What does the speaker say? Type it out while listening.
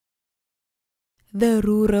The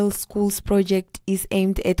Rural Schools project is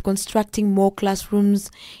aimed at constructing more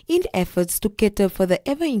classrooms in efforts to cater for the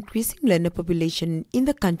ever-increasing learner population in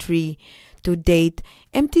the country. To date,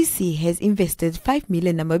 MTC has invested $5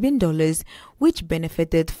 million Namibian, which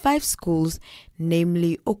benefited 5 schools,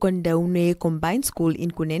 namely Ohangwena Combined School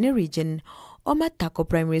in Kunene region, Omatako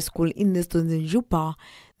Primary School in Nzunzupa,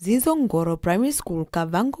 Zizongoro Primary School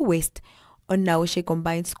Kavango West, Onaoshe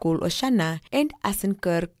Combined School Oshana, and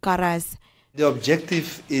Asenker Karas. The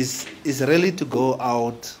objective is really to go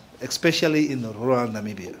out, especially in rural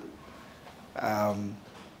Namibia,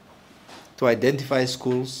 to identify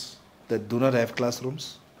schools that do not have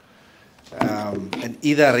classrooms and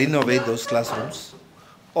either renovate those classrooms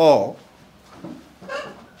or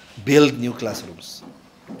build new classrooms.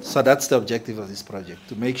 So that's the objective of this project,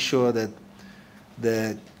 to make sure that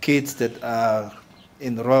the kids that are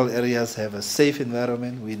in rural areas have a safe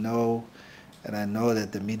environment. We know, and I know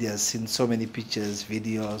that the media has seen so many pictures,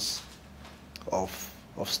 videos of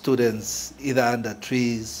students either under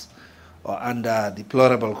trees or under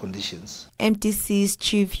deplorable conditions. MTC's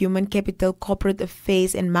Chief Human Capital Corporate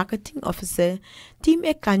Affairs and Marketing Officer, Tim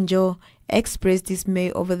Ekanjo, expressed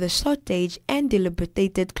dismay over the shortage and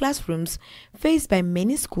dilapidated classrooms faced by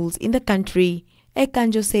many schools in the country.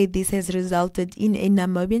 Ekanjo said this has resulted in a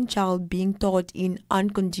Namibian child being taught in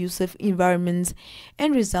unconducive environments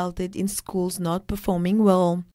and resulted in schools not performing well.